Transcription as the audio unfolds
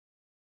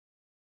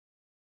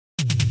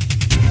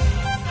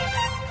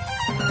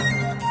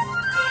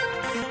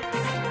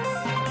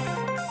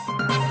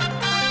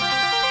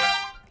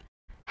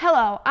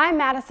Hello, I'm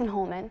Madison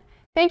Holman.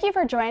 Thank you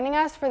for joining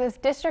us for this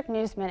District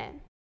News Minute.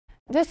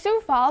 The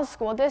Sioux Falls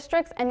School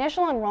District's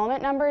initial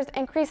enrollment numbers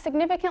increased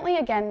significantly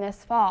again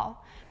this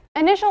fall.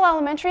 Initial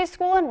elementary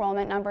school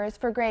enrollment numbers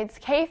for grades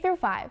K through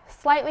 5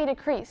 slightly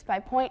decreased by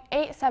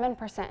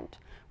 0.87%,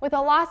 with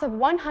a loss of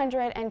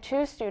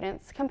 102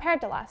 students compared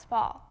to last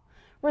fall,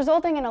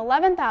 resulting in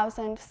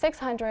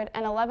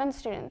 11,611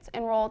 students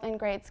enrolled in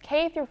grades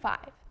K through 5.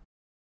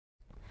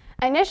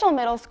 Initial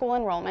middle school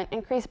enrollment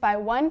increased by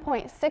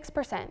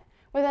 1.6%,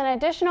 with an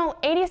additional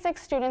 86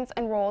 students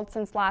enrolled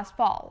since last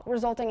fall,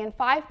 resulting in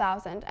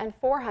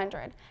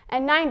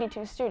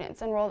 5,492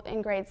 students enrolled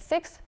in grades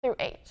 6 through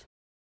 8.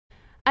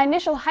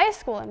 Initial high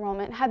school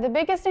enrollment had the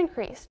biggest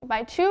increase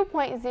by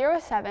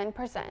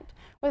 2.07%,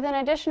 with an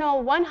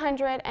additional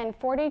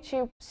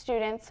 142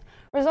 students,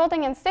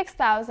 resulting in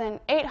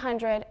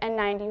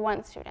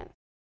 6,891 students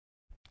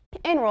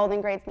enrolled in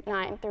grades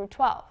 9 through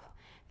 12.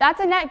 That's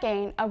a net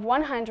gain of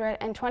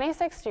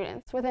 126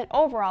 students with an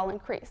overall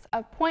increase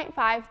of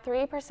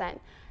 0.53%,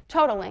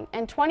 totaling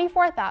in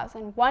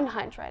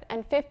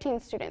 24,115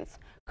 students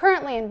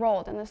currently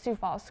enrolled in the Sioux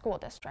Falls School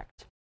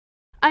District.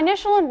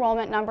 Initial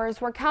enrollment numbers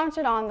were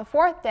counted on the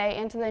fourth day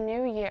into the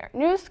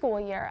new school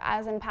year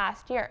as in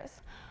past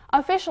years.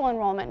 Official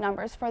enrollment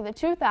numbers for the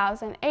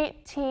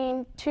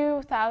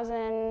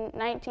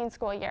 2018-2019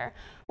 school year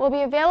will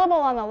be available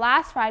on the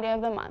last Friday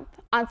of the month,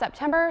 on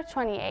September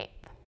 28th.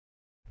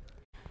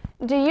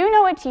 Do you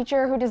know a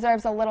teacher who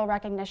deserves a little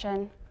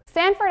recognition?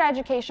 Sanford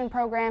Education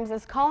Programs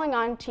is calling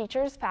on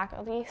teachers,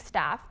 faculty,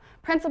 staff,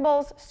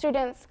 principals,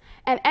 students,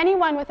 and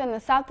anyone within the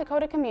South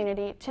Dakota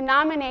community to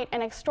nominate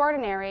an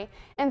extraordinary,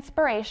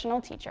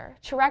 inspirational teacher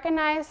to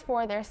recognize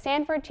for their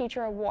Sanford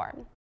Teacher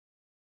Award.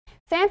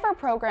 Sanford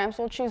programs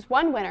will choose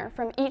one winner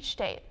from each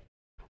state.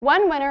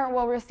 One winner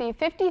will receive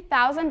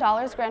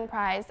 $50,000 grand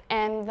prize,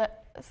 and the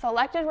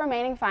selected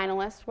remaining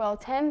finalists will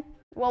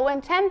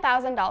win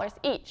 $10,000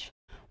 each.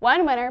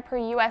 One winner per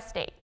U.S.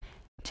 state.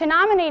 To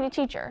nominate a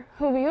teacher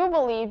who you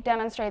believe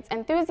demonstrates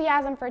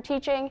enthusiasm for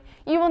teaching,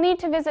 you will need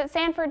to visit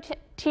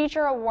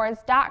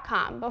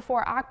SanfordTeacherAwards.com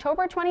before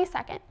October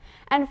 22nd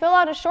and fill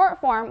out a short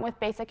form with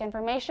basic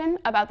information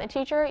about the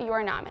teacher you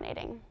are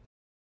nominating,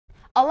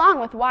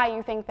 along with why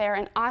you think they're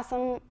an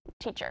awesome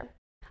teacher.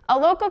 A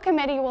local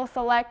committee will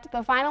select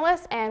the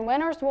finalists and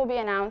winners will be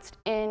announced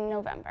in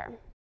November.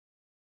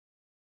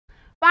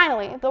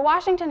 Finally, the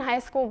Washington High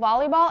School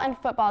volleyball and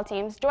football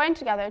teams joined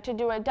together to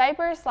do a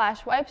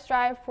diaper/wipes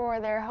drive for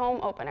their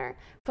home opener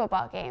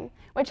football game,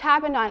 which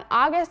happened on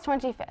August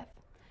 25th.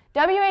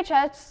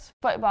 WHS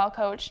football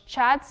coach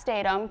Chad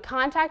Statham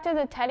contacted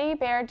the Teddy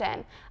Bear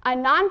Den, a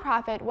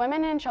nonprofit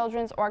women and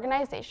children's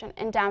organization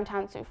in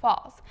downtown Sioux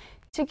Falls,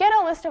 to get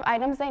a list of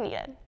items they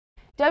needed.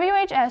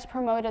 WHS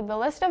promoted the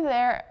list of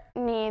their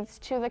needs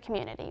to the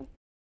community.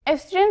 If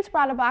students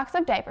brought a box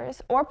of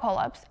diapers or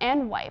pull-ups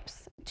and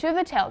wipes to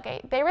the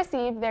tailgate, they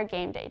received their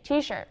game day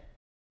t-shirt,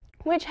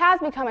 which has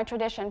become a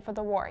tradition for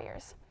the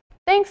Warriors.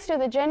 Thanks to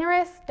the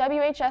generous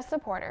WHS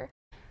supporter,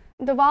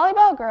 the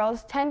volleyball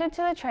girls tended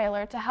to the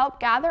trailer to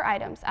help gather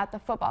items at the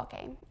football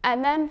game,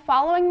 and then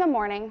following the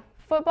morning,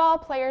 football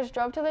players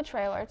drove to the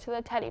trailer to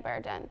the Teddy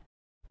Bear Den,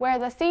 where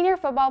the senior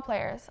football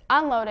players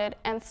unloaded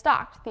and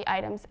stocked the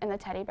items in the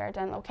Teddy Bear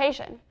Den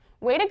location.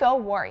 Way to go,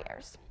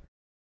 Warriors!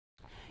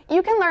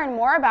 You can learn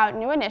more about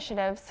new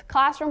initiatives,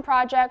 classroom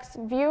projects,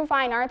 view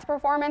fine arts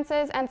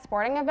performances, and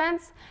sporting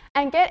events,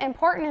 and get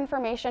important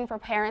information for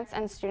parents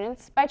and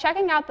students by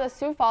checking out the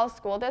Sioux Falls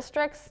School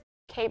District's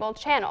cable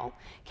channel,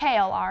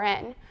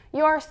 KLRN,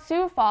 your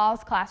Sioux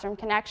Falls Classroom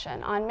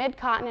Connection on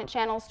Mid-Continent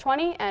Channels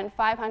 20 and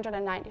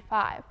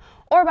 595,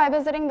 or by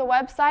visiting the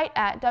website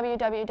at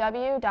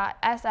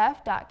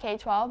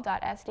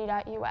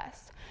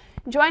www.sf.k12.sd.us.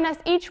 Join us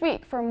each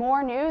week for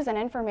more news and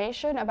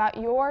information about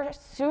your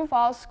Sioux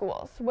Falls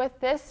schools. With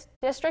this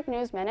District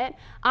News Minute,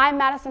 I'm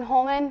Madison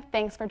Holman.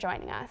 Thanks for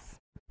joining us.